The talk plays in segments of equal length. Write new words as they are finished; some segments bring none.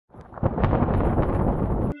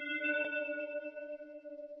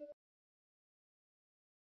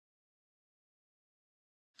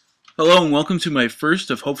Hello and welcome to my first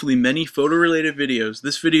of hopefully many photo-related videos.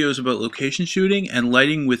 This video is about location shooting and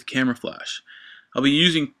lighting with camera flash. I'll be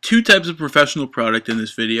using two types of professional product in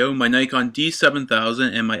this video, my Nikon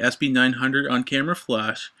D7000 and my SB900 on camera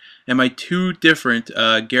flash, and my two different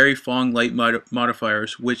Gary Fong light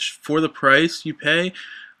modifiers, which for the price you pay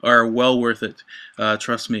are well worth it,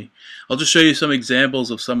 trust me. I'll just show you some examples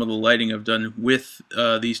of some of the lighting I've done with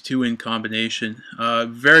these two in combination.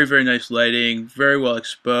 Very nice lighting, very well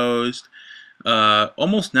exposed,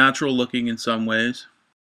 almost natural looking in some ways.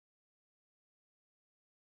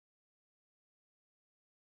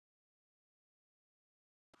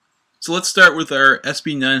 So let's start with our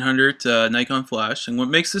SB900 Nikon flash, and what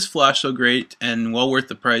makes this flash so great and well worth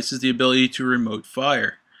the price is the ability to remote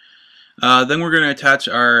fire. Then we're going to attach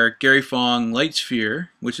our Gary Fong light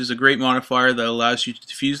sphere, which is a great modifier that allows you to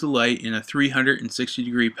diffuse the light in a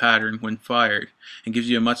 360-degree pattern when fired and gives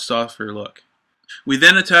you a much softer look. We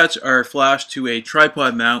then attach our flash to a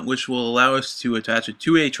tripod mount, which will allow us to attach it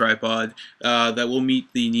to a tripod that will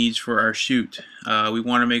meet the needs for our shoot. We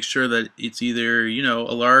want to make sure that it's either,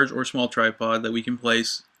 a large or small tripod that we can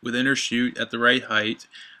place within our shoot at the right height.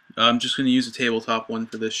 I'm just going to use a tabletop one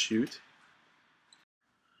for this shoot.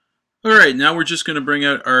 Alright, now we're just going to bring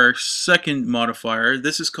out our second modifier.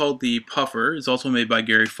 This is called the puffer. It's also made by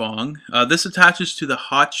Gary Fong. This attaches to the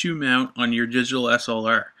hot shoe mount on your digital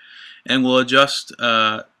SLR and will adjust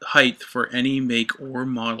height for any make or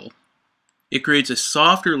model. It creates a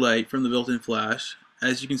softer light from the built-in flash,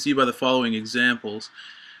 as you can see by the following examples,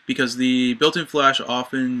 because the built-in flash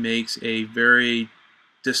often makes a very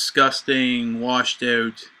disgusting, washed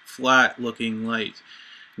out, flat looking light.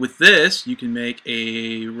 With this, you can make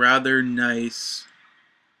a rather nice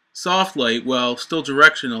soft light, while still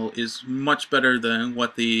directional, is much better than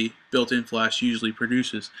what the built-in flash usually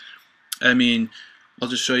produces. I mean, I'll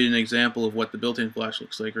just show you an example of what the built-in flash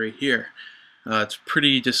looks like right here. It's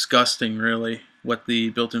pretty disgusting, really, what the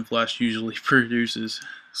built-in flash usually produces.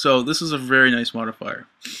 So this is a very nice modifier.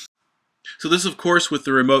 So this, of course, with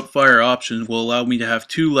the remote fire option, will allow me to have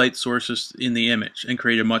two light sources in the image and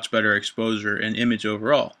create a much better exposure and image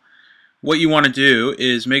overall. What you want to do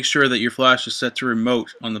is make sure that your flash is set to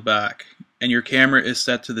remote on the back and your camera is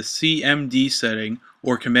set to the CMD setting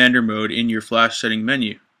or commander mode in your flash setting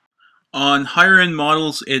menu. On higher end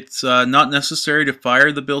models, it's not necessary to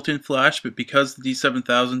fire the built-in flash, but because the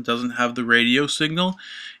D7000 doesn't have the radio signal,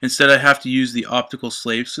 instead I have to use the optical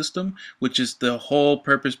slave system, which is the whole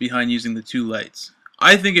purpose behind using the two lights.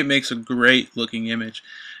 I think it makes a great looking image,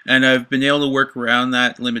 and I've been able to work around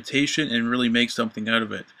that limitation and really make something out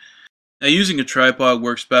of it. Now, using a tripod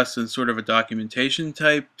works best in sort of a documentation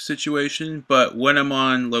type situation, but when I'm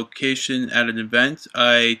on location at an event,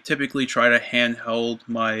 I typically try to handheld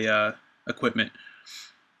my equipment.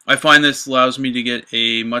 I find this allows me to get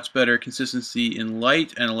a much better consistency in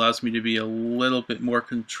light and allows me to be a little bit more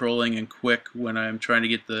controlling and quick when I'm trying to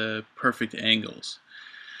get the perfect angles.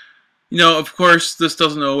 Of course, this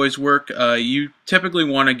doesn't always work. You typically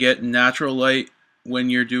want to get natural light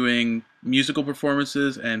when you're doing musical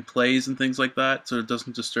performances and plays and things like that, so it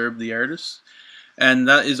doesn't disturb the artist. And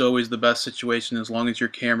that is always the best situation, as long as your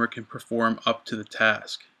camera can perform up to the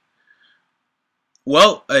task.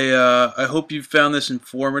 Well, I hope you found this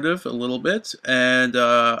informative a little bit, and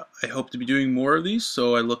I hope to be doing more of these,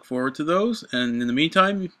 so I look forward to those. And in the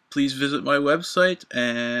meantime, please visit my website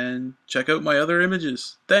and check out my other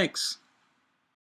images. Thanks!